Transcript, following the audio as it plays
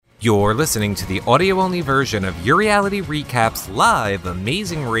You're listening to the audio-only version of Your Reality Recap's live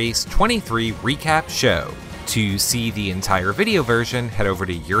Amazing Race 23 recap show. To see the entire video version, head over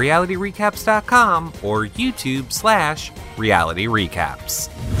to YourRealityRecaps.com or YouTube/RealityRecaps.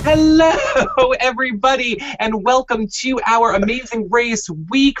 Hello, everybody, and welcome to our Amazing Race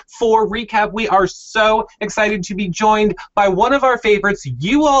Week 4 recap. We are so excited to be joined by one of our favorites.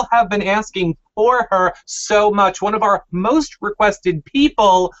 You all have been asking for her so much. One of our most requested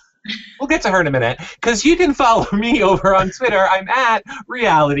people. We'll get to her in a minute, because you can follow me over on Twitter. I'm at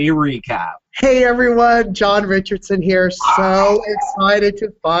Reality Recap. Hey everyone, John Richardson here. So excited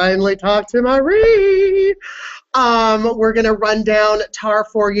to finally talk to Marie. We're going to run down Tar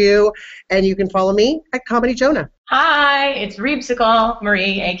for you, and you can follow me at Comedy Jonah. Hi, it's Reebsicle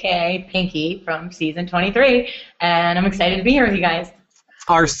Marie, aka Pinky from season 23, and I'm excited to be here with you guys.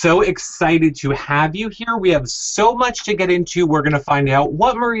 Are so excited to have you here. We have so much to get into. We're going to find out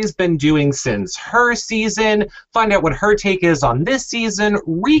what Marie's been doing since her season, find out what her take is on this season,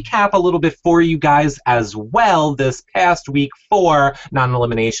 recap a little bit for you guys as well this past week for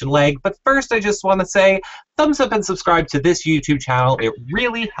non-elimination leg. But first, I just want to say thumbs up and subscribe to this YouTube channel. It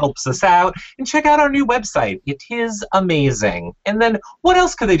really helps us out. And check out our new website. It is amazing. And then what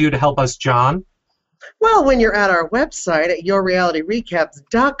else could they do to help us, John? Well, when you're at our website at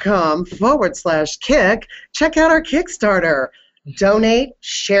yourrealityrecaps.com/kick, check out our Kickstarter. Donate,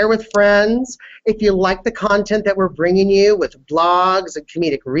 share with friends. If you like the content that we're bringing you with blogs and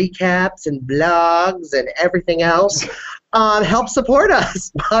comedic recaps and blogs and everything else, help support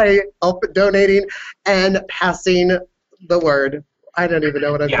us by donating and passing the word. I don't even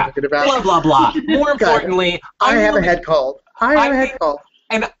know what I'm talking about. Blah, blah, blah. More importantly, I have a head cold. I have a head cold.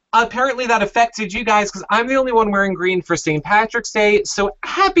 And apparently that affected you guys because I'm the only one wearing green for St. Patrick's Day. So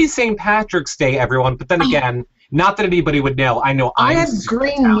happy St. Patrick's Day, everyone. But then again, not that anybody would know. I know I have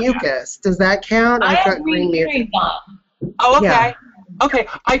green mucus. Does that count? I've got green mucus. Oh, okay. Yeah. Okay.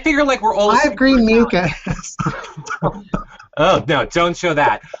 I figure like we're all. I have green mucus. Oh, no, don't show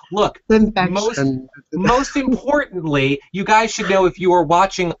that. Look, most importantly, you guys should know if you are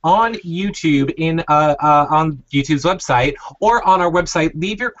watching on YouTube on YouTube's website or on our website,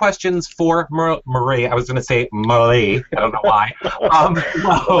 leave your questions for Marie. I was going to say Marie. I don't know why.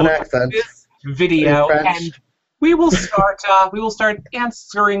 This video, and we will start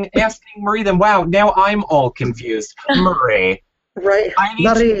asking Marie them. Wow, now I'm all confused. Marie. Right.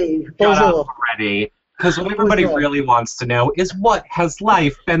 Marie. Shut up already. Because what everybody really wants to know is what has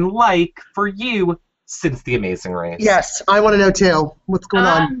life been like for you since The Amazing Race? Yes, I want to know too. What's going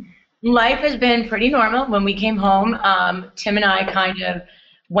on? Life has been pretty normal. When we came home, Tim and I kind of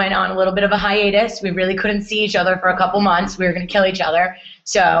went on a little bit of a hiatus. We really couldn't see each other for a couple months. We were going to kill each other.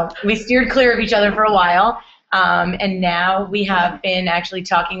 So we steered clear of each other for a while. And now we have been actually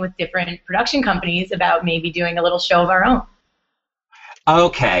talking with different production companies about maybe doing a little show of our own.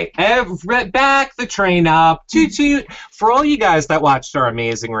 Okay, back the train up. Toot toot. For all you guys that watched our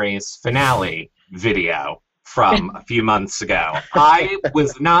Amazing Race finale video from a few months ago, I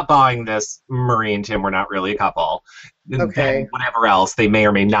was not buying this. Marie and Tim were not really a couple. Okay. And whatever else, they may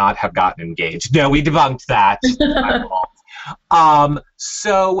or may not have gotten engaged. No, we debunked that.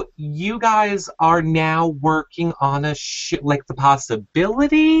 So you guys are now working on a like the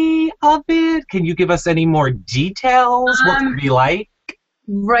possibility of it. Can you give us any more details? What could it be like?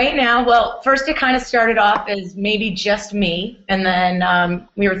 Right now, well, first it kind of started off as maybe just me, and then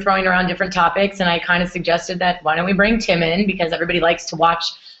we were throwing around different topics, and I kind of suggested that why don't we bring Tim in, because everybody likes to watch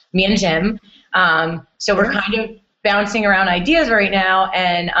me and Tim. So we're kind of bouncing around ideas right now,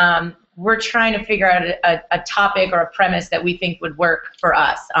 and we're trying to figure out a topic or a premise that we think would work for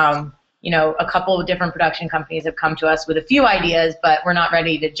us. You know, a couple of different production companies have come to us with a few ideas, but we're not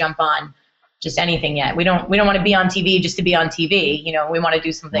ready to jump on just anything yet. We don't want to be on TV just to be on TV. You know, we want to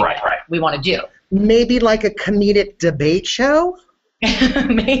do something we want to do. Maybe like a comedic debate show?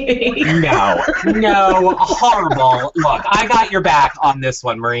 Maybe. No, horrible. Look, I got your back on this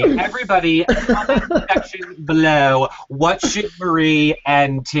one, Marie. Everybody, comment section below, what should Marie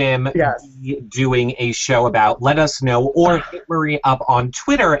and Tim be doing a show about? Let us know, or hit Marie up on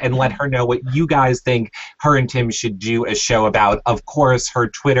Twitter and let her know what you guys think her and Tim should do a show about. Of course, her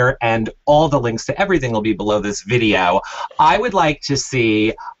Twitter and all the links to everything will be below this video. I would like to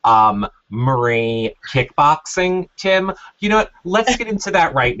see Marie kickboxing, Tim. You know what? Let's get into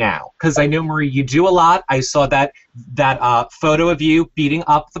that right now, because I know, Marie, you do a lot. I saw that photo of you beating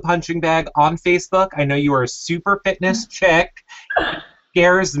up the punching bag on Facebook. I know you are a super fitness chick. It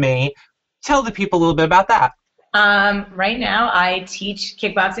scares me. Tell the people a little bit about that. Right now, I teach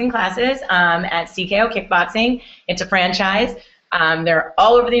kickboxing classes at CKO Kickboxing. It's a franchise. They're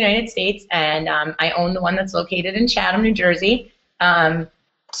all over the United States, and I own the one that's located in Chatham, New Jersey.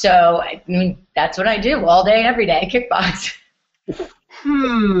 So I mean, that's what I do all day, every day, kickbox.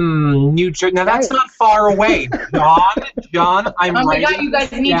 New Jersey. Now that's not far away. John, I'm ready. Oh my God, you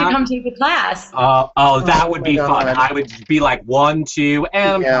guys need to come take a class. That would be fun. I would be like 1, 2,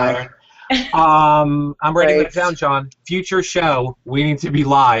 and I'm tired. I'm writing it down, John. Future show, we need to be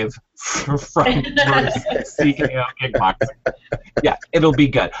live from CKO Kickboxing. Yeah, it'll be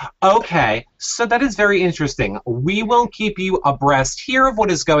good. Okay, so that is very interesting. We will keep you abreast here of what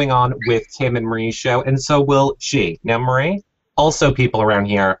is going on with Tim and Marie's show, and so will she. Now, Marie, also people around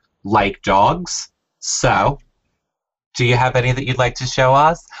here like dogs, so do you have any that you'd like to show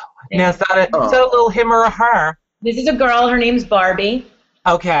us? Now, is that a little him or a her? This is a girl. Her name's Barbie.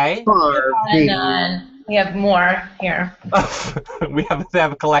 Okay. Barbie. And we have more here. We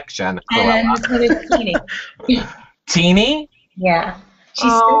have a collection. And then this one is Teeny. Teeny? Yeah.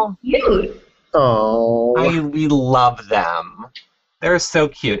 She's so cute. Oh. We love them. They're so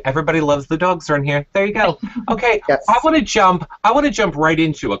cute. Everybody loves the dogs around here. There you go. Okay, yes. I want to jump right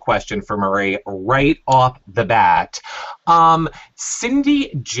into a question for Marie right off the bat.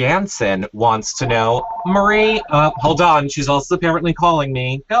 Cindy Jansen wants to know, Marie, hold on, she's also apparently calling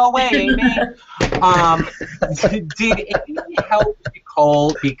me. Go away, Amy. Did Amy help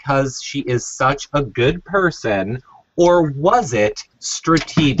Nicole because she is such a good person, or was it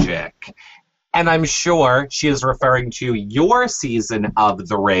strategic? And I'm sure she is referring to your season of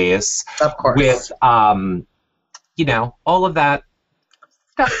the race. Of course. With, all of that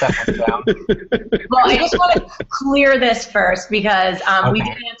stuff that went down. Well, I just want to clear this first because we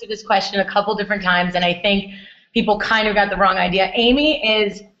did answer this question a couple different times, and I think people kind of got the wrong idea. Amy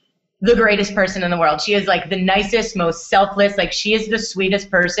is the greatest person in the world. She is, like, the nicest, most selfless. Like, she is the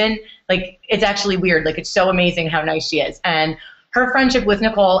sweetest person. Like, it's actually weird. Like, it's so amazing how nice she is. And her friendship with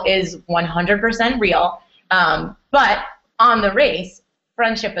Nicole is 100% real. But on the race,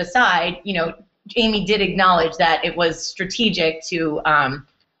 friendship aside, Amy did acknowledge that it was strategic to,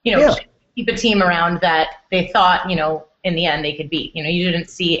 keep a team around that they thought, in the end they could beat. You didn't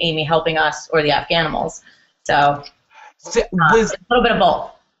see Amy helping us or the Afghanimals. So a little bit of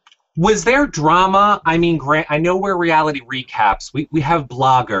both. Was there drama? I mean, Grant, I know we're reality recaps. We have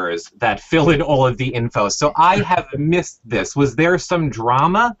bloggers that fill in all of the info, so I have missed this. Was there some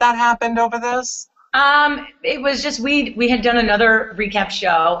drama that happened over this? It was just we had done another recap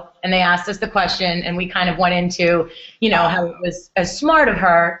show, and they asked us the question, and we kind of went into, how it was as smart of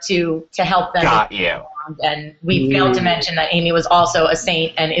her to help them. Got you. And we failed to mention that Amy was also a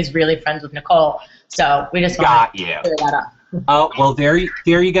saint and is really friends with Nicole. So we just wanted to clear that up. Oh, well, there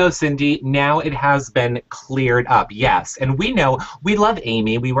you go, Cindy. Now it has been cleared up. Yes, and we love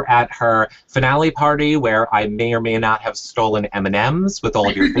Amy. We were at her finale party where I may or may not have stolen M&Ms with all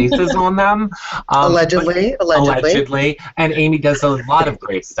of your faces on them. Allegedly. And Amy does a lot of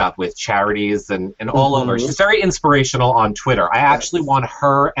great stuff with charities and all over. She's very inspirational on Twitter. I actually want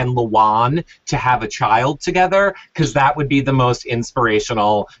her and Luan to have a child together because that would be the most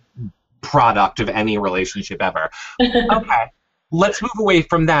inspirational product of any relationship ever. Okay, let's move away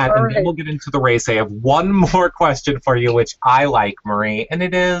from that, and then we'll get into the race. I have one more question for you, which I like, Marie, and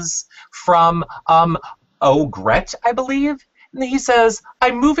it is from Ogret, I believe. And he says,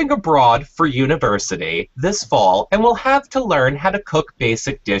 I'm moving abroad for university this fall and will have to learn how to cook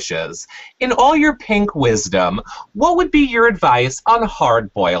basic dishes. In all your pink wisdom, what would be your advice on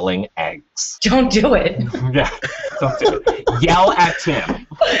hard-boiling eggs? Don't do it. Yeah, don't do it. Yell at Tim.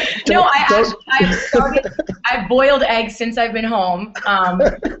 No, I've boiled eggs since I've been home.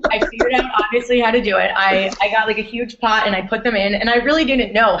 I figured out obviously how to do it. I got like a huge pot and I put them in, and I really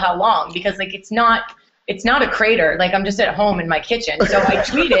didn't know how long because like it's not a crater. Like I'm just at home in my kitchen. So I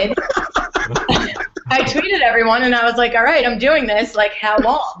tweeted everyone and I was like, all right, I'm doing this. Like how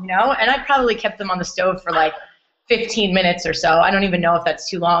long, And I probably kept them on the stove for like 15 minutes or so. I don't even know if that's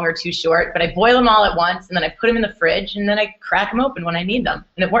too long or too short, but I boil them all at once and then I put them in the fridge and then I crack them open when I need them,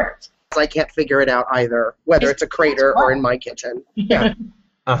 and it worked. I can't figure it out either, whether it's a crater or in my kitchen. Yeah.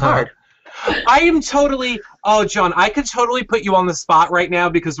 Hard. I am totally, John, I could totally put you on the spot right now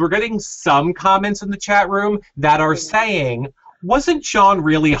because we're getting some comments in the chat room that are saying, wasn't John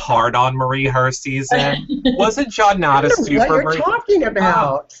really hard on Marie her season? Wasn't John not a super What are you talking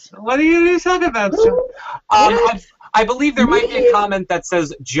about? What are you talking about, John? I believe there might be a comment that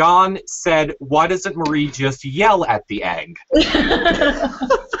says, John said, why doesn't Marie just yell at the egg?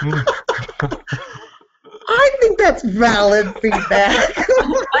 I think that's valid feedback.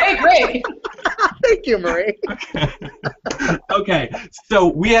 I agree. Thank you, Marie. Okay. Okay, so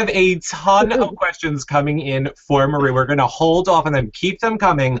we have a ton of questions coming in for Marie. We're going to hold off on them, keep them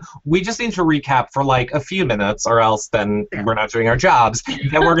coming. We just need to recap for like a few minutes, or else then we're not doing our jobs.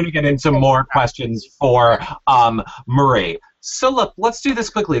 Then we're going to get into more questions for Marie. So look, let's do this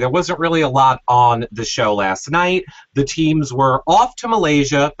quickly. There wasn't really a lot on the show last night. The teams were off to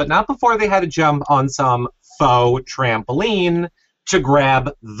Malaysia, but not before they had to jump on some faux trampoline to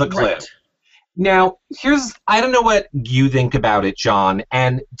grab the clue. Right. Now, I don't know what you think about it, John,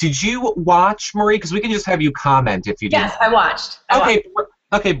 and did you watch, Marie? Because we can just have you comment if you did. Yes, I watched.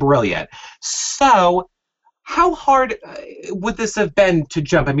 Okay, brilliant. So, how hard would this have been to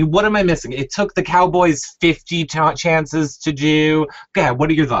jump? I mean, what am I missing? It took the Cowboys 50 chances to do. Go ahead, what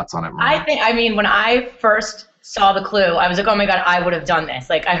are your thoughts on it, Marie? When I first saw the clue, I was like, oh my God, I would have done this.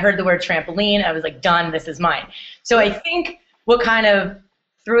 Like, I heard the word trampoline, I was like, done, this is mine. So I think what kind of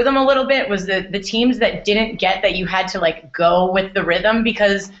threw them a little bit was the teams that didn't get that you had to like go with the rhythm,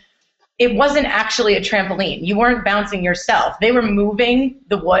 because it wasn't actually a trampoline. You weren't bouncing yourself. They were moving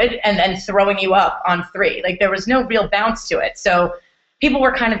the wood and then throwing you up on 3. Like, there was no real bounce to it. So people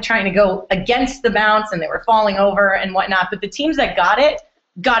were kind of trying to go against the bounce, and they were falling over and whatnot. But the teams that got it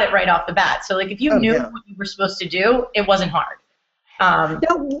right off the bat. So like, if you knew what you were supposed to do, it wasn't hard. Now,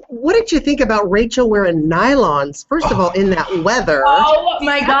 what did you think about Rachel wearing nylons, first of all, in that weather? Oh,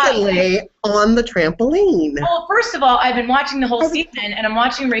 my God. Secondly, on the trampoline. Well, first of all, I've been watching the whole season, and I'm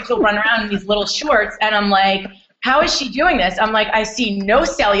watching Rachel run around in these little shorts, and I'm like, how is she doing this? I'm like, I see no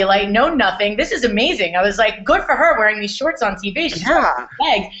cellulite, no nothing. This is amazing. I was like, good for her wearing these shorts on TV. She's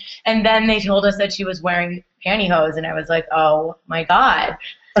legs. And then they told us that she was wearing pantyhose, and I was like, oh, my God.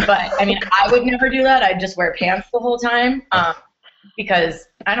 But, I mean, I would never do that. I'd just wear pants the whole time. Because,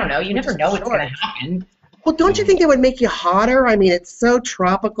 I don't know, you never know what's going to happen. Well, don't you think it would make you hotter? I mean, it's so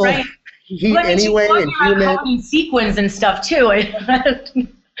tropical heat anyway, and humid. And sequins and stuff, too. That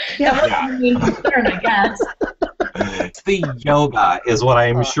wasn't the main concern, I guess. It's the yoga, is what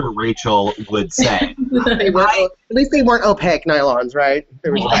I'm sure Rachel would say. At least they weren't opaque nylons, right? They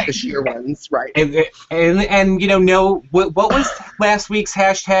were like the sheer ones, right? And you know, what was last week's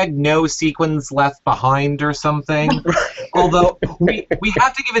hashtag? No sequins left behind or something. Although we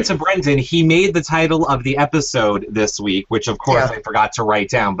have to give it to Brendan. He made the title of the episode this week, which of course I forgot to write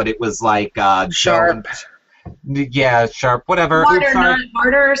down, but it was like sharp. Yeah, sharp, whatever. Smarter, not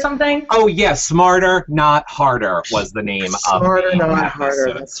harder or something? Oh, yeah, Smarter, Not Harder was the name of Smarter, Not episode.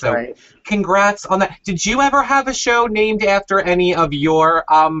 Harder, that's right. Congrats on that. Did you ever have a show named after any of your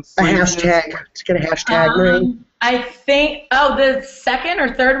a hashtag. To get a hashtag, Marie? I think, the second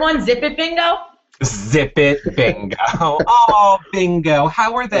or third one, Zip It Bingo? Zip It Bingo. Oh, Bingo.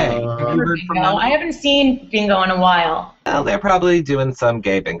 How are they? Have you heard from them? I haven't seen Bingo in a while. Well, they're probably doing some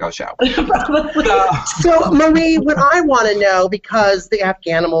gay bingo show. Probably. So, Marie, what I want to know, because the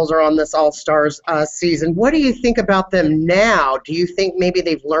Afghanimals are on this All-Stars season, what do you think about them now? Do you think maybe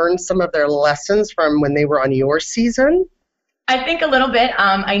they've learned some of their lessons from when they were on your season? I think a little bit.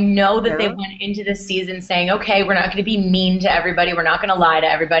 I know that they went into this season saying, okay, we're not going to be mean to everybody. We're not going to lie to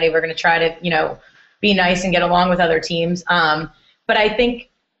everybody. We're going to try to, be nice and get along with other teams. But I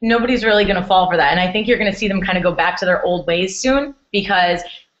think nobody's really going to fall for that. And I think you're going to see them kind of go back to their old ways soon, because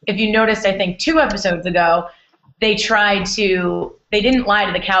if you noticed, I think 2 episodes ago, they didn't lie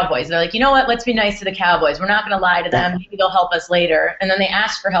to the Cowboys. They're like, you know what, let's be nice to the Cowboys. We're not going to lie to them. Maybe they'll help us later. And then they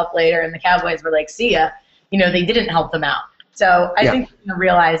asked for help later, and the Cowboys were like, see ya. They didn't help them out. So I think you're going to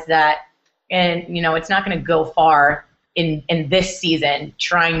realize that, and, it's not going to go far in this season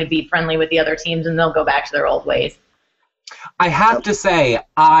trying to be friendly with the other teams, and they'll go back to their old ways. I have to say,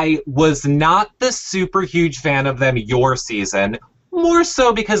 I was not the super huge fan of them your season, more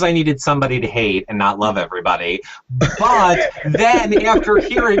so because I needed somebody to hate and not love everybody. But then after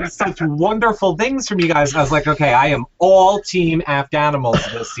hearing such wonderful things from you guys, I was like, okay, I am all team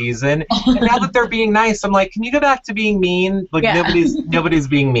Afghanimals this season. And now that they're being nice, I'm like, can you go back to being mean? Like, nobody's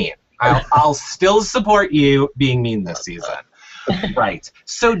being mean. I'll still support you being mean this season. Right.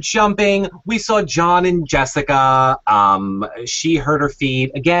 So jumping, we saw John and Jessica. She hurt her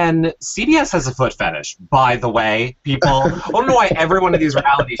feet. Again, CBS has a foot fetish, by the way, people. I don't know why every one of these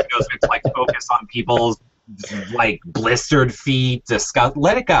reality shows makes focus on people's blistered feet,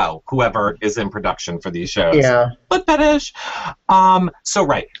 let it go, whoever is in production for these shows. Yeah. Foot fetish.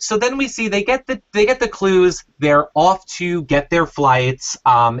 So then we see they get the clues, they're off to get their flights,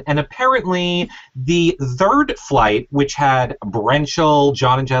 and apparently the third flight, which had Brenchel,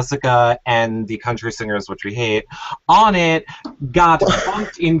 John and Jessica, and the country singers, which we hate, on it, got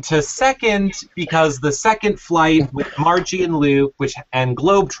bumped into second because the second flight with Margie and Luke and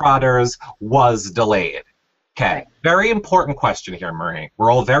Globetrotters was delayed. Okay, very important question here, Marie.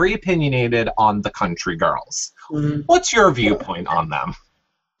 We're all very opinionated on the country girls. What's your viewpoint on them?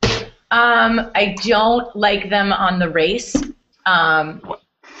 I don't like them on the race. I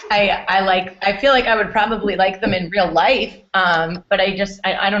feel like I would probably like them in real life, but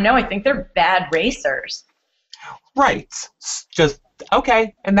I don't know. I think they're bad racers. Right. Just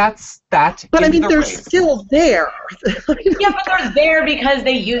okay, and that's that. But I mean, they're still there. Yeah, but they're there because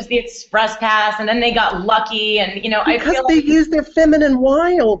they used the express pass, and then they got lucky, and because I feel they like used their feminine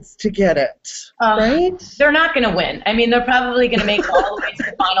wilds to get it, right? They're not going to win. I mean, they're probably going to make all the way to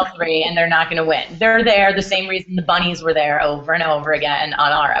the final 3, and they're not going to win. They're there the same reason the bunnies were there over and over again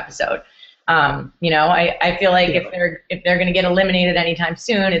on our episode. I feel like if they're going to get eliminated anytime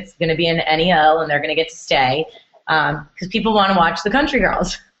soon, it's going to be in NEL, and they're going to get to stay. Because people want to watch the country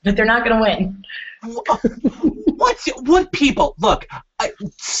girls, but they're not going to win. What people? Look,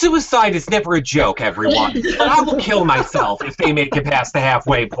 suicide is never a joke, everyone. But I will kill myself if they make it past the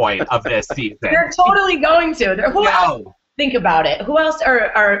halfway point of this season. They're totally going to. Who else? Think about it. Who else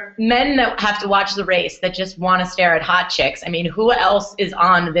are men that have to watch the race that just want to stare at hot chicks? I mean, who else is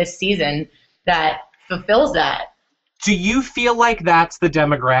on this season that fulfills that? Do you feel like that's the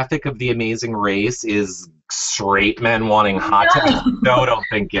demographic of The Amazing Race, is straight men wanting hot chicks? No, I don't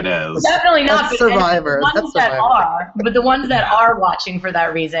think it is. Definitely not. That's Survivor. But the ones that are watching for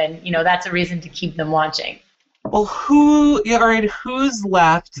that reason, that's a reason to keep them watching. Well, who's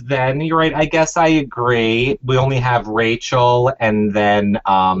left then? You're right, I guess I agree. We only have Rachel and then,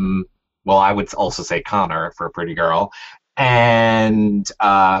 I would also say Connor for a pretty girl. And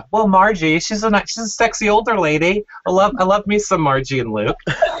Margie, she's a sexy older lady. I love me some Margie and Luke.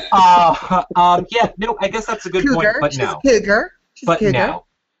 I guess that's a good point, but no. No.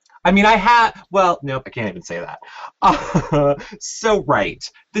 I mean, I can't even say that. So, right.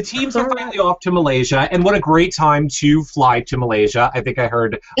 The teams are finally off to Malaysia, and what a great time to fly to Malaysia. I think I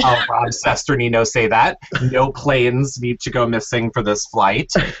heard Rob Sesternino say that. No planes need to go missing for this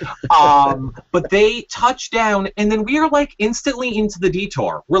flight. But they touch down, and then we are, instantly into the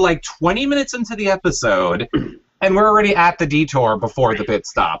detour. We're, 20 minutes into the episode, and we're already at the detour before the pit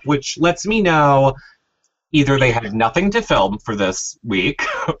stop, which lets me know either they had nothing to film for this week,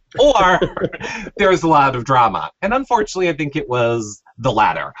 or there's a lot of drama. And unfortunately, I think it was the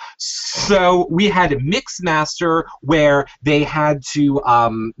latter. So we had a Mixmaster where they had to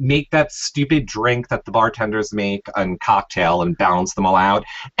make that stupid drink that the bartenders make and cocktail and balance them all out,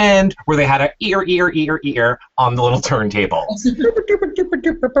 and where they had a ear on the little turntable.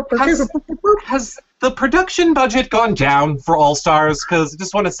 Has the production budget gone down for All Stars? Because I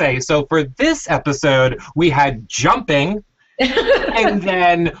just want to say, so for this episode, we had jumping and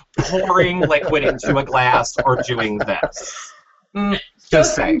then pouring liquid into a glass or doing this.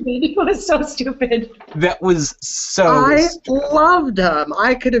 Just saying. It was so stupid. That was so I loved them.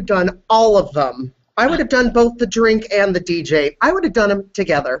 I could have done all of them. I would have done both the drink and the DJ. I would have done them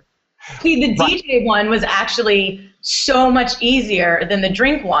together. See, the DJ one was actually so much easier than the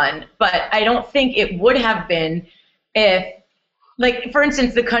drink one, but I don't think it would have been if, for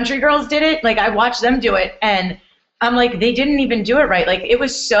instance, the country girls did it. I watched them do it, and I'm like, they didn't even do it right. It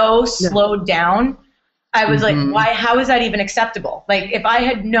was so slowed down. I was like, why? How is that even acceptable? If I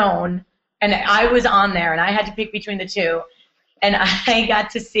had known, and I was on there, and I had to pick between the two, and I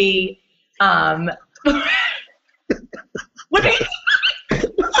got to see,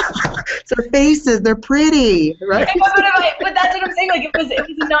 Their faces, they're pretty, right? But that's what I'm saying. It was a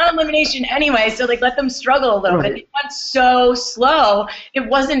non-elimination anyway, so let them struggle a little bit. It went so slow, it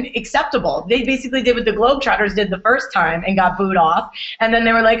wasn't acceptable. They basically did what the Globetrotters did the first time and got booed off, and then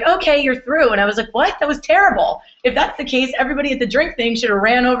they were like, okay, you're through. And I was like, what? That was terrible. If that's the case, everybody at the drink thing should have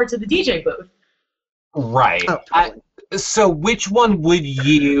ran over to the DJ booth. Right. So which one do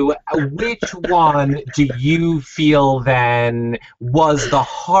you feel then was the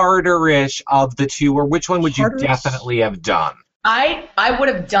harder-ish of the two, or which one would you definitely have done? I would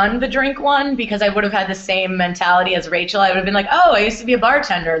have done the drink one because I would have had the same mentality as Rachel. I would have been like, oh, I used to be a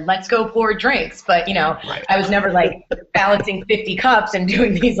bartender. Let's go pour drinks. But, right. I was never balancing 50 cups and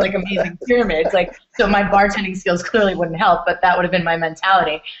doing these amazing pyramids. So my bartending skills clearly wouldn't help, but that would have been my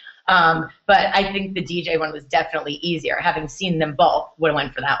mentality. But I think the DJ one was definitely easier. Having seen them both, would have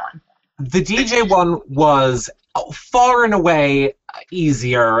went for that one. The DJ one was far and away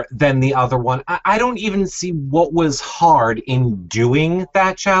easier than the other one. I don't even see what was hard in doing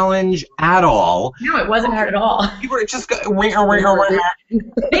that challenge at all. No, it wasn't hard at all. You were just They didn't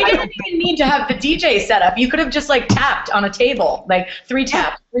even need to have the DJ set up. You could have just tapped on a table, 3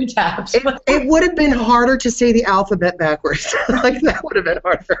 taps. recaps. It would have been harder to say the alphabet backwards. Like, that would have been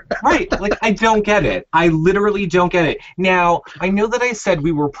harder. Right. Like, I don't get it. I literally don't get it. Now, I know that I said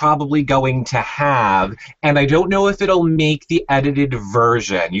we were probably going to have, and I don't know if it'll make the edited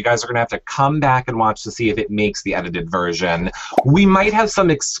version. You guys are going to have to come back and watch to see if it makes the edited version. We might have some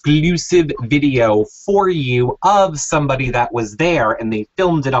exclusive video for you of somebody that was there and they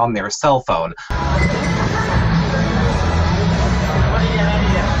filmed it on their cell phone.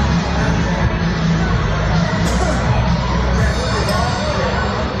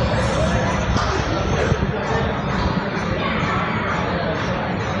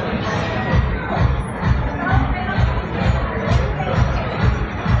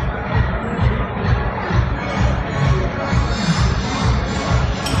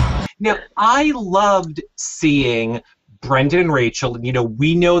 Now, I loved seeing Brendan and Rachel. You know,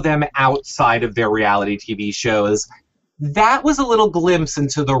 we know them outside of their reality TV shows. That was a little glimpse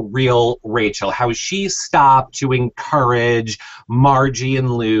into the real Rachel, how she stopped to encourage Margie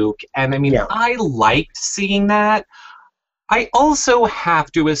and Luke. And I mean, I liked seeing that. I also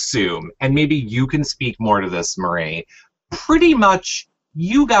have to assume, and maybe you can speak more to this, Marie, pretty much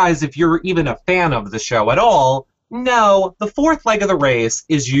you guys, if you're even a fan of the show at all, no, the fourth leg of the race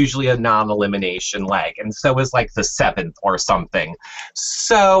is usually a non-elimination leg, and so is like the seventh or something.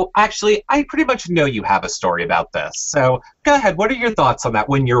 So, actually, I pretty much know you have a story about this. So, go ahead. What are your thoughts on that?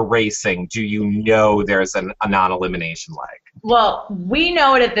 When you're racing, do you know there's a non-elimination leg? Well, we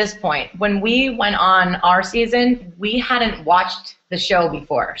know it at this point. When we went on our season, we hadn't watched the show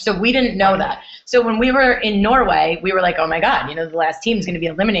before, so we didn't know that. So when we were in Norway, we were like, oh my God, you know, the last team's going to be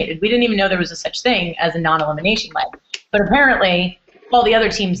eliminated. We didn't even know there was a such thing as a non-elimination leg. But apparently, all the other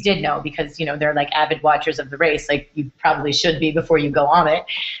teams did know because, you know, they're like avid watchers of the race, like you probably should be before you go on it.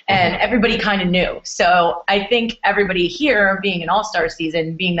 And everybody kind of knew. So I think everybody here, being an all-star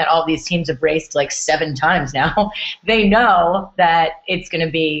season, being that all these teams have raced like 7 times now, they know that it's going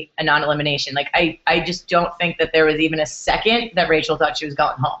to be a non-elimination. Like, I just don't think that there was even a second that Rachel thought she was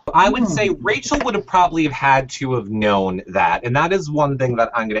going home. I would say Rachel would have probably had to have known that. And that is one thing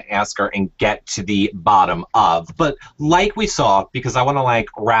that I'm going to ask her and get to the bottom of. But like we saw, because I want to like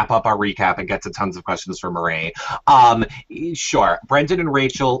wrap up our recap and get to tons of questions for Marie. Sure, Brendan and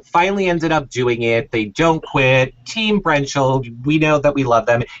Rachel finally ended up doing it. They don't quit. Team Brenchel, we know that we love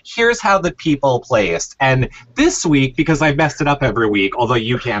them. Here's how the people placed. And this week, because I messed it up every week, although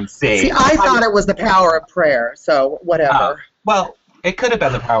you can't see. I thought it was the power of prayer, so whatever. Well, it could have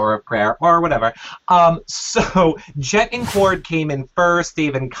been the power of prayer, or whatever. So, Jet and Cord came in first,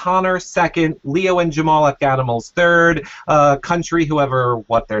 Dave and Connor second, Leo and Jamal Afghanimals third, Country, whoever,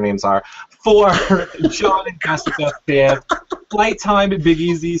 what their names are, fourth, John and Jessica fifth, Flight Time and Big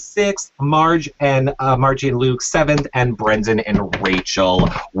Easy sixth, Margie and Luke seventh, and Brendan and Rachel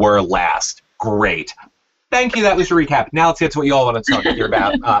were last. Great. Thank you. That was your recap. Now let's get to what you all want to talk here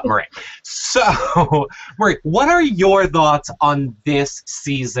about, Marie. So, Marie, what are your thoughts on this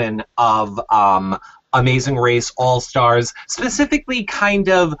season of Amazing Race All-Stars? Specifically, kind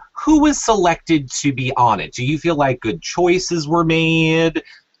of who was selected to be on it? Do you feel like good choices were made?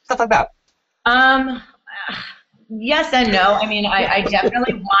 Stuff like that. Yes and no. I mean, I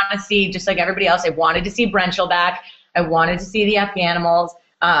definitely want to see, just like everybody else, I wanted to see Brenchel back. I wanted to see the Afghanimals.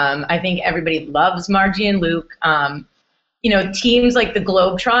 I think everybody loves Margie and Luke. You know, teams like the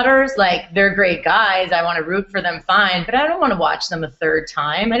Globetrotters, like, they're great guys. I want to root for them, fine, but I don't want to watch them a third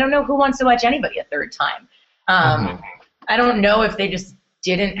time. I don't know who wants to watch anybody a third time. I don't know if they just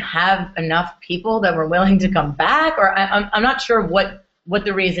didn't have enough people that were willing to come back, or I'm not sure what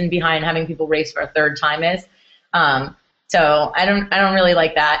the reason behind having people race for a third time is. So I don't really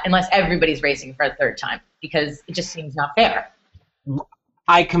like that unless everybody's racing for a third time, because it just seems not fair.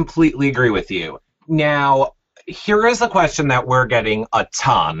 I completely agree with you. Now, here is a question that we're getting a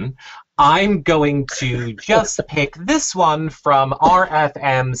ton. I'm going to just pick this one from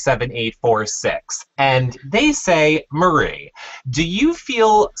RFM7846. And they say, Marie, do you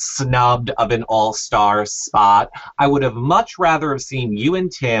feel snubbed of an all-star spot? I would have much rather have seen you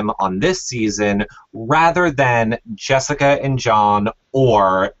and Tim on this season rather than Jessica and John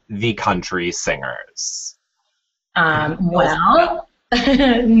or the country singers. Well...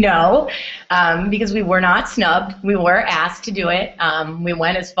 No, because we were not snubbed. We were asked to do it. We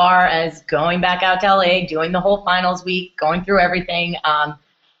went as far as going back out to LA, doing the whole finals week, going through everything.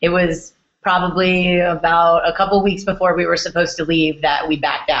 It was probably about a couple weeks before we were supposed to leave that we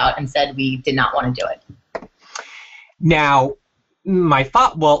backed out and said we did not want to do it. Now,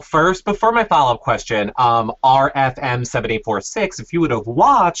 First, before my follow-up question, RFM7846, if you would have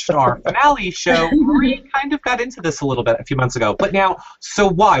watched our finale show, Marie kind of got into this a little bit a few months ago. But now, so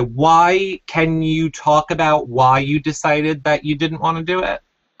why? Why can you talk about why you decided that you didn't want to do it?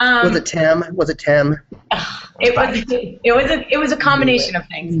 Was it Tim? It was a combination of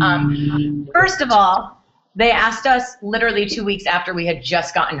things. First of all, they asked us literally 2 weeks after we had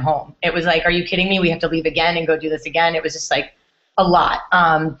just gotten home. It was like, are you kidding me? We have to leave again and go do this again. It was just like a lot.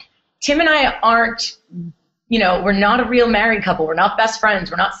 Tim and I aren't, we're not a real married couple. We're not best friends.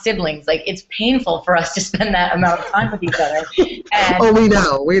 We're not siblings. Like, it's painful for us to spend that amount of time with each other. And we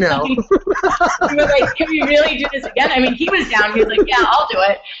know. we were like, can we really do this again? I mean, he was down. He was like, yeah, I'll do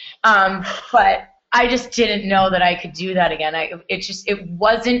it. But I just didn't know that I could do that again. It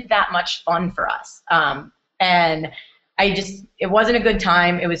wasn't that much fun for us. And it wasn't a good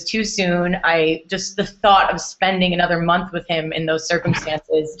time. It was too soon. The thought of spending another month with him in those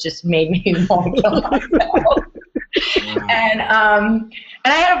circumstances just made me want to kill myself. And I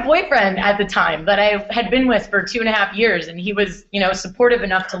had a boyfriend at the time that I had been with for 2.5 years, and he was, supportive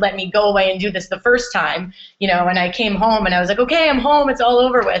enough to let me go away and do this the first time, and I came home and I was like, okay, I'm home, it's all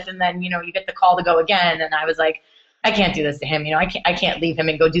over with. And then, you get the call to go again, and I was like, I can't do this to him. I can't leave him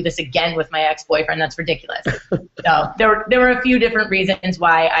and go do this again with my ex-boyfriend. That's ridiculous. So there were a few different reasons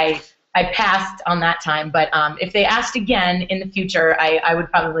why I passed on that time. But if they asked again in the future, I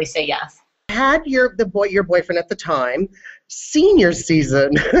would probably say yes. Had your boyfriend at the time seen your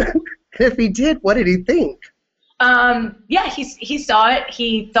season? If he did, what did he think? Yeah, he saw it.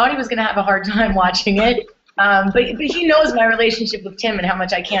 He thought he was going to have a hard time watching it. But he knows my relationship with Tim and how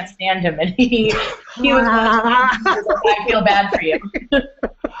much I can't stand him, and he was I feel bad for you.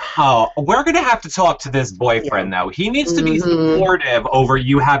 Oh, we're going to have to talk to this boyfriend, though. He needs to be supportive over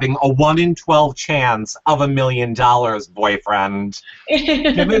you having a 1 in 12 chance of $1 million, boyfriend.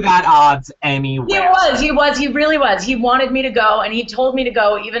 Give me that odds anywhere. He really was. He wanted me to go, and he told me to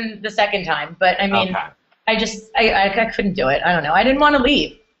go even the second time. But, I mean, okay. I couldn't do it. I don't know. I didn't want to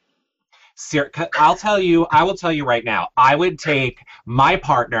leave. I will tell you right now, I would take my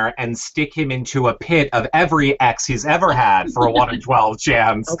partner and stick him into a pit of every ex he's ever had for a 1 in 12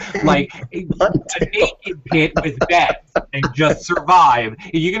 chance. Okay. Like a naked pit with beds and just survive.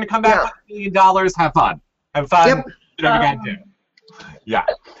 If you're going to come back with $1 million, have fun. Have fun. Yep. Whatever you got to do. Yeah.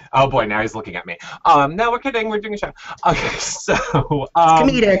 Oh boy, now he's looking at me. No, we're kidding. We're doing a show. Okay, so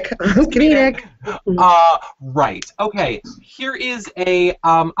comedic. Right. Okay. Here is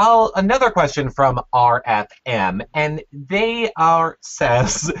another question from RFM, and they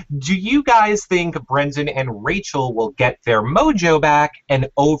says, do you guys think Brendan and Rachel will get their mojo back and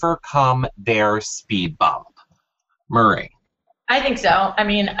overcome their speed bump? Marie. I think so. I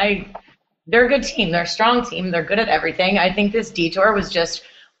mean, they're a good team. They're a strong team. They're good at everything. I think this detour was just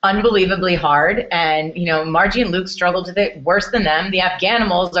unbelievably hard, and Margie and Luke struggled with it worse than them. The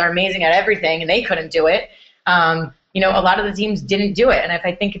Afghanimals are amazing at everything, and they couldn't do it. A lot of the teams didn't do it, and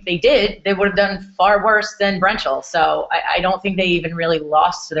I think if they did, they would have done far worse than Brenchel. So I don't think they even really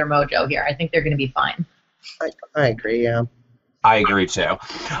lost to their mojo here. I think they're going to be fine. I agree, yeah. I agree, too.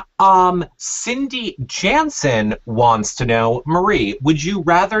 Cindy Jansen wants to know, Marie, would you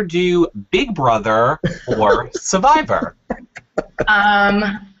rather do Big Brother or Survivor?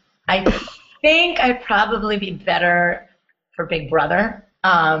 I think I'd probably be better for Big Brother.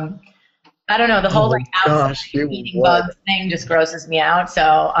 I don't know, the whole eating bugs thing just grosses me out. So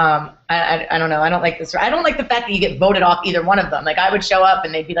I don't know. I don't like this. I don't like the fact that you get voted off either one of them. Like, I would show up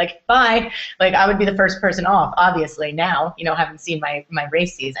and they'd be like, bye. Like, I would be the first person off, obviously, now, having seen my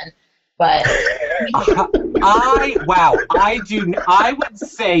race season. But I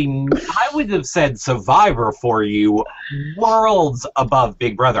would have said Survivor for you, worlds above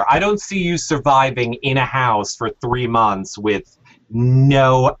Big Brother. I don't see you surviving in a house for 3 months with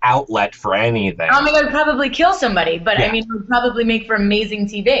no outlet for anything. I mean, I'd probably kill somebody, but yeah. I mean, it would probably make for amazing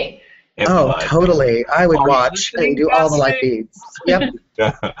TV. Totally. I would watch and do all the live feeds. Yep.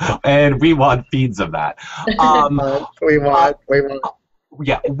 And we want feeds of that. We want.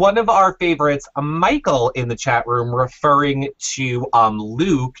 Yeah, one of our favorites, Michael in the chat room, referring to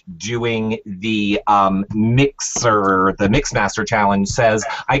Luke doing the Mixmaster Challenge, says,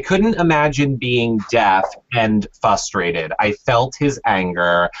 I couldn't imagine being deaf and frustrated. I felt his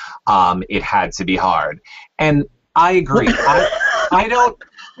anger. It had to be hard. And I agree. I don't...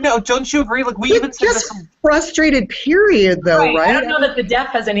 No, don't you agree? Like, we even said just frustrated, period, though, right? I don't know that the deaf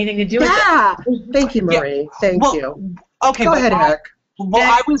has anything to do with it. Yeah. Thank you, Marie. Yeah. Thank you. Okay, Go ahead, Eric. Well,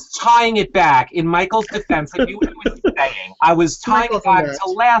 I was tying it back in Michael's defense. I knew it was saying. I was tying back to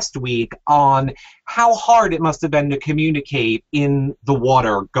last week on how hard it must have been to communicate in the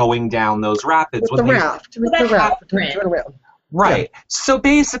water going down those rapids. With the raft. Right. Yeah. So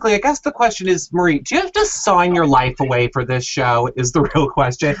basically, I guess the question is, Marie, do you have to sign your life away for this show? Is the real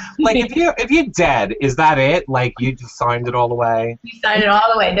question. Like, if you're dead, is that it? Like, you just signed it all away? You signed it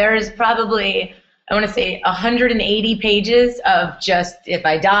all away. There's probably, I want to say, 180 pages of just if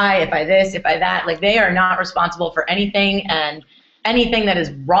I die, if I this, if I that. Like, they are not responsible for anything, and anything that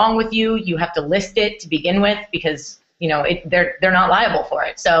is wrong with you, you have to list it to begin with, because they're not liable for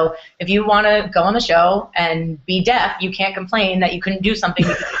it. So if you want to go on the show and be deaf, you can't complain that you couldn't do something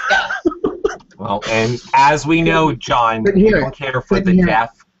because you're deaf. Well, and as we know, John, you don't care for the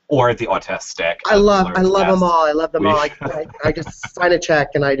deaf or the autistic. I love them all. I love them all. I just sign a check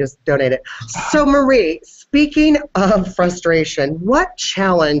and I just donate it. So Marie, speaking of frustration, what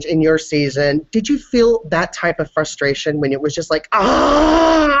challenge in your season did you feel that type of frustration when it was just like,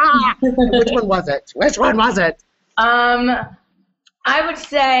 Which one was it? Which one was it? I would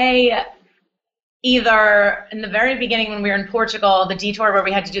say either in the very beginning when we were in Portugal, the detour where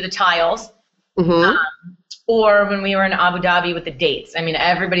we had to do the tiles, or when we were in Abu Dhabi with the dates. I mean,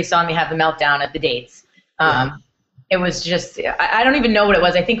 everybody saw me have the meltdown at the dates. It was just, I don't even know what it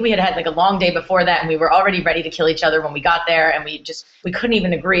was. I think we had like a long day before that, and we were already ready to kill each other when we got there, and we couldn't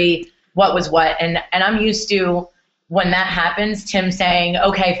even agree what was what. And I'm used to, when that happens, Tim saying,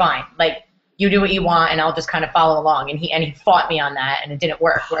 okay, fine, like, you do what you want, and I'll just kind of follow along. And he fought me on that, and it didn't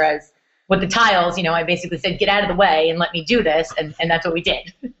work. Whereas with the tiles, I basically said, get out of the way and let me do this, and that's what we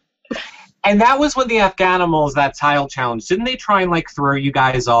did. And that was when the Afghanimals, that tile challenge, didn't they try and like throw you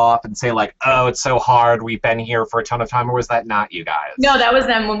guys off and say like, oh, it's so hard, we've been here for a ton of time, or was that not you guys? No, that was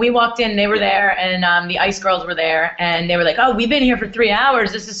them. When we walked in, they were there, and the Ice Girls were there, and they were like, oh, we've been here for 3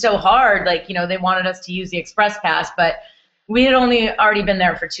 hours, this is so hard. Like, they wanted us to use the express pass, but we had already been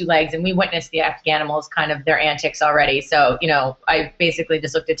there for 2 legs, and we witnessed the Afghanimals kind of their antics already. So, I basically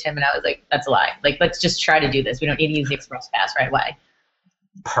just looked at Tim and I was like, that's a lie. Like, let's just try to do this. We don't need to use the express pass right away.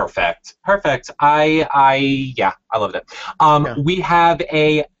 Perfect. I loved it. We have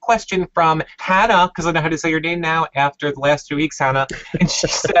a question from Hannah, because I know how to say your name now after the last 2 weeks, Hannah. And she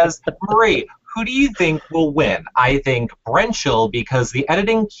says, Marie, who do you think will win? I think Brenchel, because the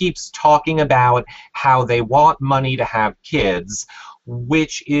editing keeps talking about how they want money to have kids,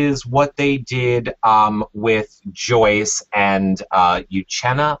 which is what they did with Joyce and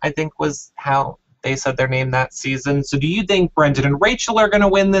Uchenna, I think was how they said their name that season. So do you think Brendan and Rachel are going to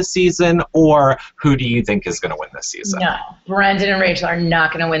win this season, or who do you think is going to win this season? No, Brendan and Rachel are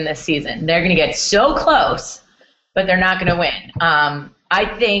not going to win this season. They're going to get so close, but they're not going to win. I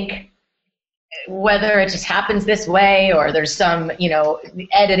think whether it just happens this way or there's some,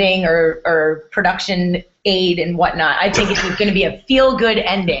 editing or production aid and whatnot, I think it's going to be a feel-good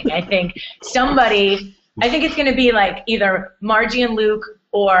ending. I think it's going to be like either Margie and Luke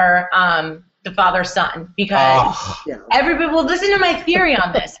or the father-son, because everybody will listen to my theory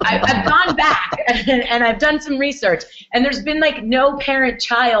on this. I've gone back and I've done some research, and there's been like no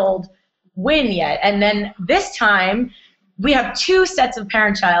parent-child win yet. And then this time, we have 2 sets of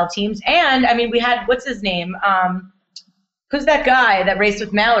parent-child teams, and I mean, we had, what's his name? Who's that guy that raced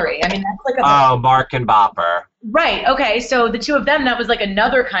with Mallory? I mean, that's like Mark and Bopper. Right. Okay. So the 2 of them, that was like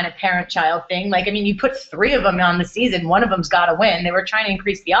another kind of parent-child thing. Like, I mean, you put 3 of them on the season, one of them's got to win. They were trying to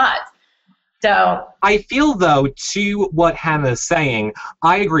increase the odds. So I feel, though, to what Hannah's saying,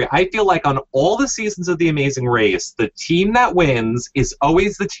 I agree. I feel like on all the seasons of The Amazing Race, the team that wins is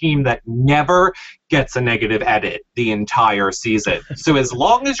always the team that never gets a negative edit the entire season. So as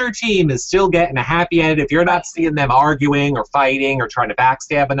long as your team is still getting a happy edit, if you're not seeing them arguing or fighting or trying to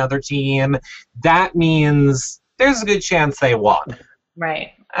backstab another team, that means there's a good chance they won.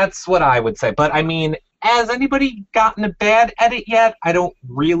 Right. That's what I would say. But, I mean, has anybody gotten a bad edit yet? I don't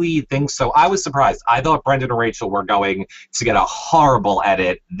really think so. I was surprised. I thought Brendan and Rachel were going to get a horrible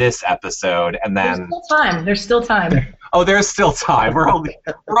edit this episode, and then There's still time. Oh, there's still time. We're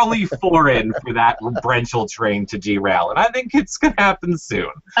only 4 in for that Brenchel train to derail, and I think it's gonna happen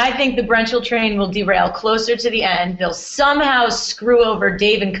soon. I think the Brenchel train will derail closer to the end. They'll somehow screw over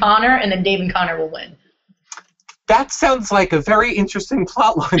Dave and Connor, and then Dave and Connor will win. That sounds like a very interesting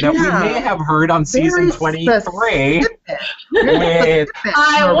plotline that we may have heard on season 23. With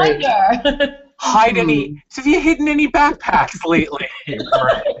I wonder. Hide any? Have you hidden any backpacks lately?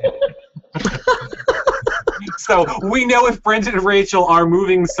 So we know if Brendan and Rachel are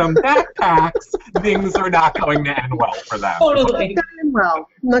moving some backpacks, things are not going to end well for them. Totally.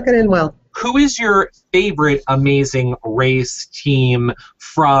 Not going to end well. who is your favorite Amazing Race team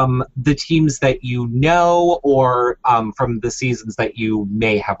from the teams that you know, or from the seasons that you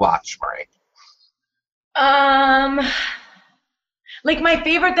may have watched, Marie? Like my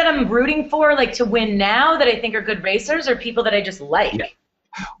favorite that I'm rooting for, like to win now, that I think are good racers, or people that I just like. Yeah.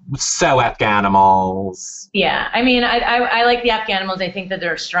 So Afghanimals. Yeah, I mean, I like the Afghanimals. I think that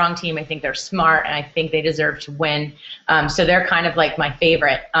they're a strong team. I think they're smart, and I think they deserve to win. So they're kind of like my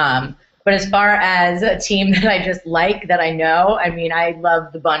favorite. But as far as a team that I just like, that I know, I mean, I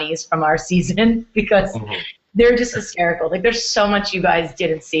love the Bunnies from our season because they're just hysterical. Like, there's so much you guys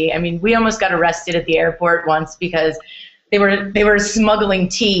didn't see. I mean, we almost got arrested at the airport once because they were smuggling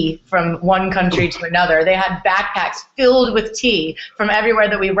tea from one country to another. They had backpacks filled with tea from everywhere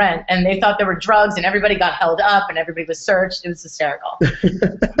that we went, and they thought there were drugs, and everybody got held up, and everybody was searched. It was hysterical.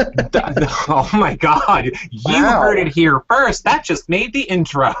 Oh, my God. You heard it here first. That just made the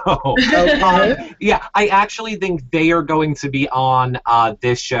intro. Okay. Yeah, I actually think they are going to be on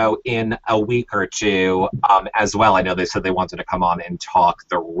this show in a week or two as well. I know they said they wanted to come on and talk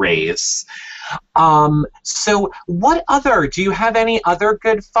the race. So what do you have any other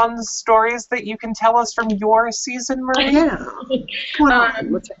good fun stories that you can tell us from your season, Maria?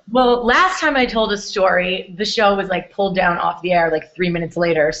 Well, last time I told a story, the show was like pulled down off the air like 3 minutes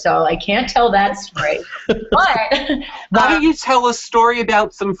later, so I can't tell that story. But why don't you tell a story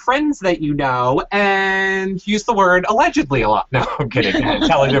about some friends that you know and use the word allegedly a lot? No, I'm kidding.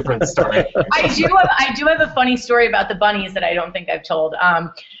 Tell a different story. I do have a funny story about the Bunnies that I don't think I've told.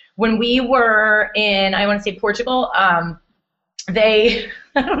 When we were in, I want to say Portugal, I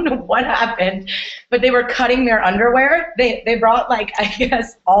don't know what happened, but they were cutting their underwear. They brought, like, I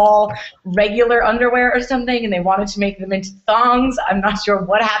guess, all regular underwear or something, and they wanted to make them into thongs. I'm not sure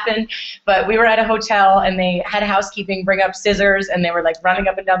what happened, but we were at a hotel, and they had housekeeping bring up scissors, and they were, like, running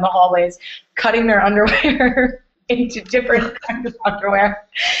up and down the hallways, cutting their underwear into different kinds of underwear.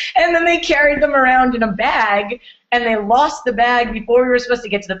 And then they carried them around in a bag, and they lost the bag before we were supposed to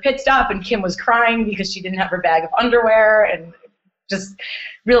get to the pit stop, and Kim was crying because she didn't have her bag of underwear, and just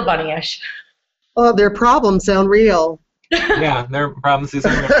real bunny-ish. Oh, their problems sound real. Yeah, their problems.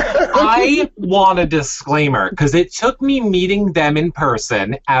 I want a disclaimer, because it took me meeting them in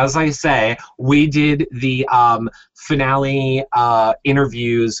person. As I say, we did the finale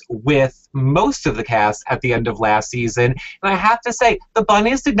interviews with most of the cast at the end of last season, and I have to say, the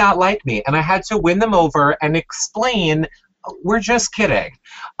Bunnies did not like me, and I had to win them over and explain, we're just kidding.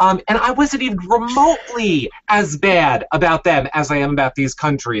 And I wasn't even remotely as bad about them as I am about these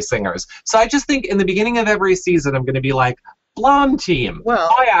country singers. So I just think in the beginning of every season, I'm going to be like, blonde team, well,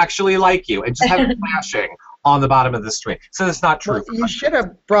 I actually like you, and just have it flashing on the bottom of the screen. So it's not true. Well, you should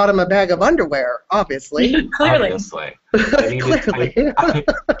have brought him a bag of underwear, obviously. Clearly. Obviously. I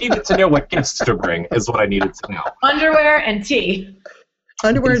needed to know what gifts to bring is what I needed to know. Underwear and tea.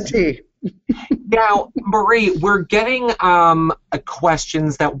 Underwear and tea. Now, Marie, we're getting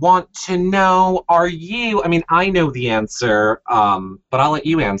questions that want to know, are you, I mean, I know the answer, but I'll let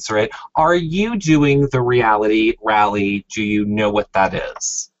you answer it. Are you doing the reality rally? Do you know what that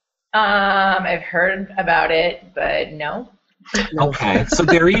is? I've heard about it, but no. Okay, so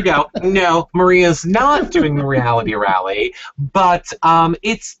there you go. No, Maria's not doing the reality rally, but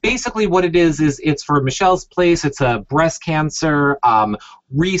it's basically what it is it's for Michelle's Place. It's a breast cancer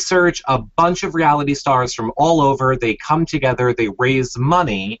research. A bunch of reality stars from all over, they come together, they raise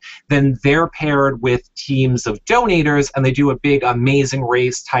money, then they're paired with teams of donators, and they do a big Amazing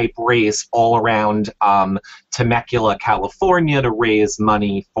Race type race all around Temecula, California, to raise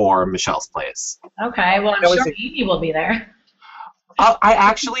money for Michelle's Place. Okay, well, I'm sure Amy will be there. I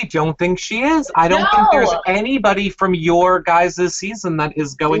actually don't think she is. I don't think there's anybody from your guys' season that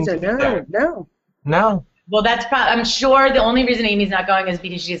is going to be there. No. Well, that's I'm sure the only reason Amy's not going is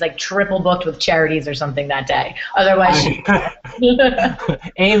because she's like triple booked with charities or something that day. Otherwise,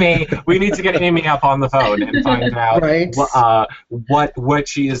 Amy, we need to get Amy up on the phone and find out what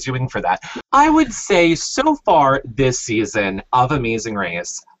she is doing for that. I would say so far this season of Amazing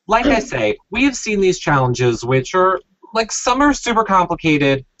Race, like I say, we have seen these challenges which are like some are super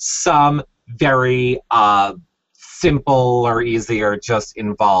complicated, some very simple or easy or just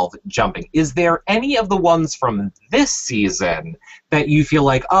involve jumping. Is there any of the ones from this season that you feel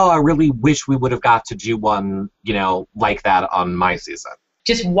like, oh, I really wish we would have got to do one, you know, like that on my season?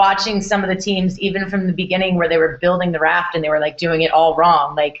 Just watching some of the teams, even from the beginning where they were building the raft and they were like doing it all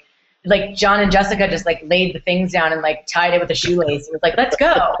wrong. Like John and Jessica just like laid the things down and like tied it with a shoelace. It was like, let's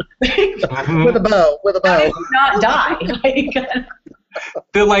go. With a bow. How did you not die?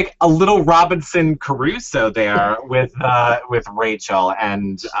 they're like a little Robinson Crusoe there with Rachel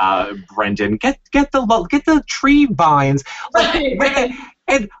and Brendan. Get the tree vines. Right.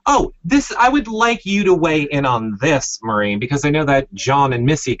 And I would like you to weigh in on this, Marie, because I know that John and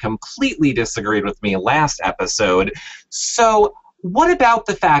Missy completely disagreed with me last episode. So what about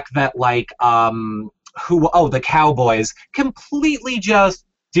the fact that the Cowboys completely just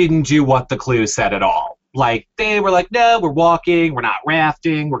didn't do what the clue said at all? Like, they were like, no, we're walking, we're not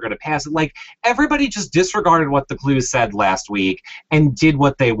rafting, we're going to pass it. Like, everybody just disregarded what the clue said last week and did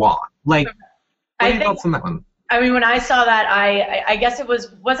what they want. Like, what are your thoughts on that one? I mean, when I saw that, I guess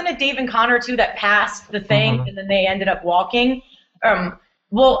wasn't it Dave and Connor, too, that passed the thing, and then they ended up walking?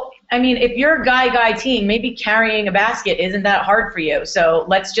 Well, I mean, if you're a guy team, maybe carrying a basket isn't that hard for you. So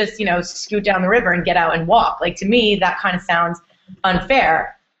let's just, scoot down the river and get out and walk. Like, to me, that kind of sounds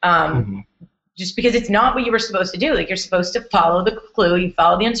unfair. Just because it's not what you were supposed to do. Like, you're supposed to follow the clue, you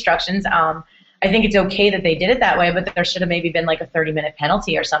follow the instructions. I think it's okay that they did it that way, but there should have maybe been like a 30-minute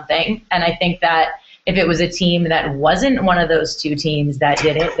penalty or something. And I think that if it was a team that wasn't one of those two teams that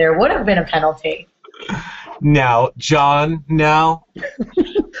did it, there would have been a penalty. No. John, no.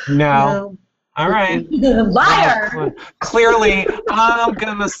 No. All right. Liar! Clearly, I'm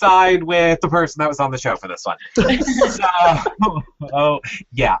going to side with the person that was on the show for this one.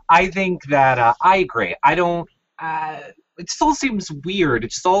 Yeah, I think that I agree. I don't... it still seems weird.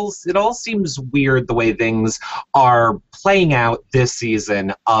 It all seems weird the way things are playing out this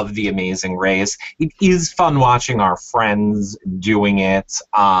season of The Amazing Race. It is fun watching our friends doing it,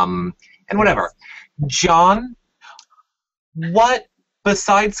 and whatever. John, what,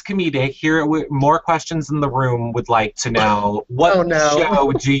 besides comedic, here more questions in the room would like to know, what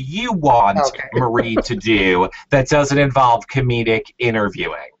show do you want Marie to do that doesn't involve comedic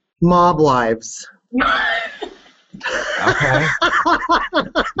interviewing? Mob Wives. Okay.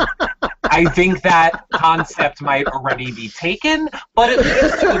 I think that concept might already be taken, but at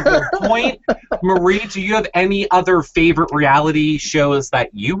least to a good point. Marie, do you have any other favorite reality shows that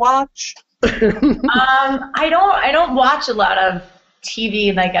you watch? I don't watch a lot of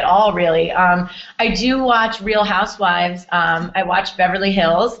TV at all, really. I do watch Real Housewives. I watch Beverly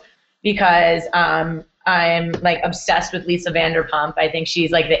Hills because I'm obsessed with Lisa Vanderpump. I think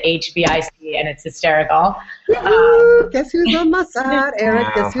she's like the HBIC, and it's hysterical. Guess who's on my side, Eric?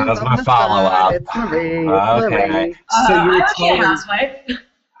 Guess who's on my follow-up? It's Marie. Okay. Marie. So you're housewife.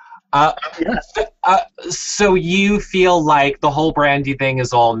 So you feel like the whole Brandy thing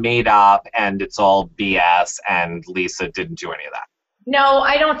is all made up and it's all BS, and Lisa didn't do any of that? No,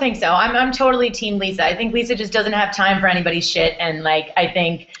 I don't think so. I'm totally team Lisa. I think Lisa just doesn't have time for anybody's shit, and I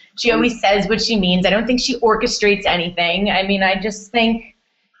think she always says what she means. I don't think she orchestrates anything. I mean, I just think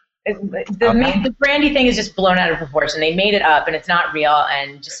the Brandy thing is just blown out of proportion. They made it up, and it's not real,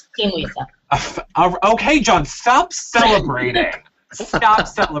 and just team Lisa. Okay, John, stop celebrating. Stop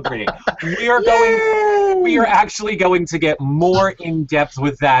celebrating. We are actually going to get more in depth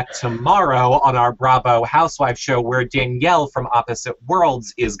with that tomorrow on our Bravo Housewives show, where Danielle from Opposite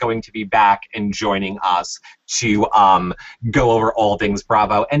Worlds is going to be back and joining us to go over all things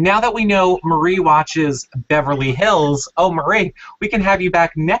Bravo. And now that we know Marie watches Beverly Hills, Marie, we can have you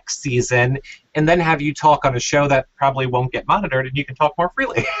back next season and then have you talk on a show that probably won't get monitored, and you can talk more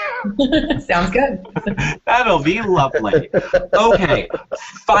freely. Sounds good. That'll be lovely. Okay,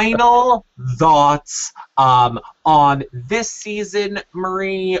 final thoughts on this season,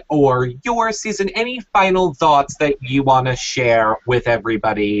 Marie, or your season. Any final thoughts that you want to share with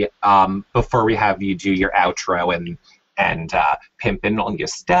everybody before we have you do your outro and pimping on your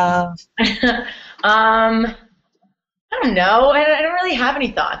stuff? I don't know. I don't really have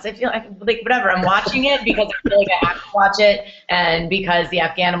any thoughts. I feel like whatever. I'm watching it because I feel like I have to watch it, and because the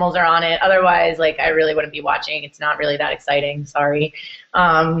Afghanimals are on it. Otherwise, I really wouldn't be watching. It's not really that exciting. Sorry.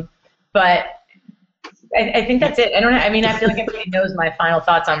 But I think that's it. I mean, I feel like everybody knows my final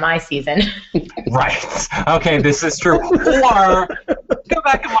thoughts on my season. Right. Okay, this is true. Or go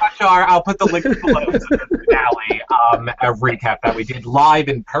back and watch I'll put the link below to the finale, a recap that we did live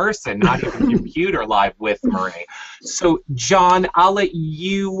in person, not even computer live with Marie. So, John, I'll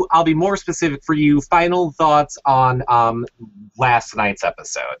be more specific for you. Final thoughts on last night's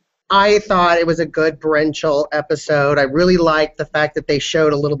episode. I thought it was a good Brenchel episode. I really liked the fact that they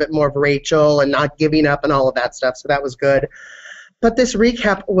showed a little bit more of Rachel and not giving up and all of that stuff, so that was good. But this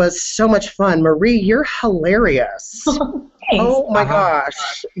recap was so much fun. Marie, you're hilarious. Oh, my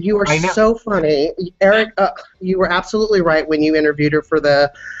gosh. You are so funny. Eric, you were absolutely right when you interviewed her for the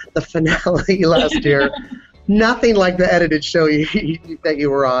finale last year. Nothing like the edited show that you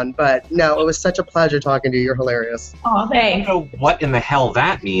were on, but no, it was such a pleasure talking to you. You're hilarious. Oh, thanks. I don't know what in the hell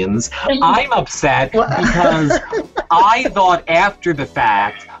that means. I'm upset because I thought after the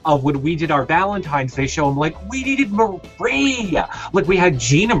fact of when we did our Valentine's Day show, I'm like, we needed Marie. Like, we had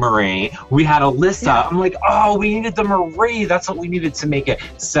Gina Marie, we had Alyssa. Yeah. I'm like, oh, we needed the Marie. That's what we needed to make it.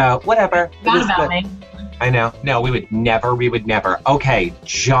 So, whatever. Not about me. I know. No, we would never. Okay,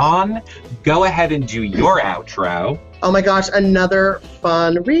 John, go ahead and do your outro. Oh my gosh, another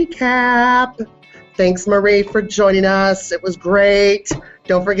fun recap. Thanks, Marie, for joining us. It was great.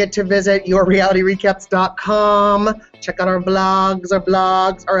 Don't forget to visit yourrealityrecaps.com. Check out our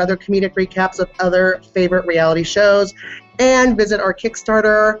blogs, our other comedic recaps of other favorite reality shows, and visit our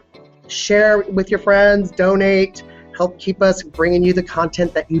Kickstarter. Share with your friends, donate. Help keep us bringing you the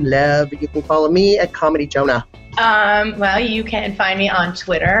content that you love. You can follow me at Comedy Jonah. Well, you can find me on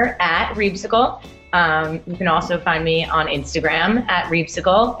Twitter at Reebsicle. You can also find me on Instagram at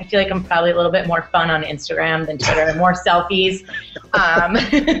Reebsicle. I feel like I'm probably a little bit more fun on Instagram than Twitter, more selfies. And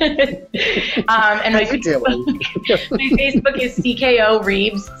my Facebook is CKO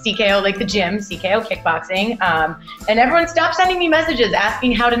Reebs, CKO like the gym, CKO Kickboxing. And everyone stop sending me messages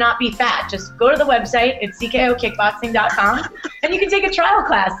asking how to not be fat. Just go to the website, it's CKOKickboxing.com, and you can take a trial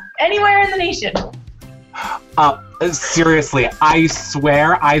class anywhere in the nation. Seriously, I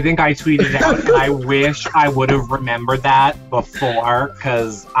swear, I think I tweeted out, and I wish I would have remembered that before,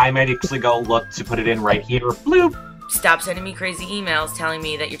 because I might actually go look to put it in right here. Bloop! Stop sending me crazy emails telling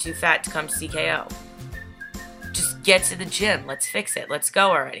me that you're too fat to come to CKO. Just get to the gym. Let's fix it. Let's go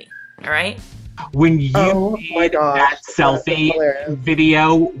already. All right? When you did that selfie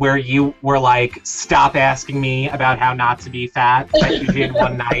video where you were like, stop asking me about how not to be fat, that you did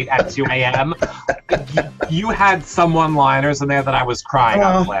one night at 2 a.m., you had some one-liners in there that I was crying.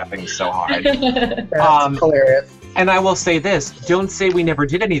 I was laughing so hard. That's hilarious. And I will say this, don't say we never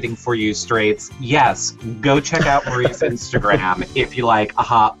did anything for you, straights. Yes, go check out Marie's Instagram if you like a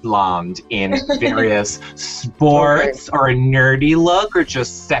hot blonde in various sports or a nerdy look or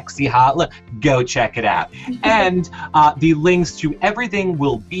just sexy hot look. Go check it out. And the links to everything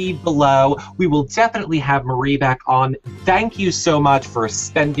will be below. We will definitely have Marie back on. Thank you so much for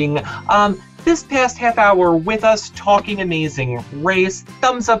spending this past half hour with us talking Amazing Race.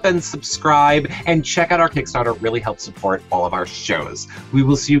 Thumbs up and subscribe, and check out our Kickstarter. It really helps support all of our shows. We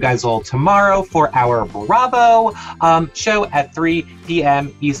will see you guys all tomorrow for our Bravo show at 3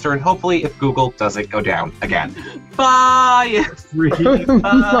 p.m. Eastern. Hopefully, if Google doesn't go down again. Bye, everybody.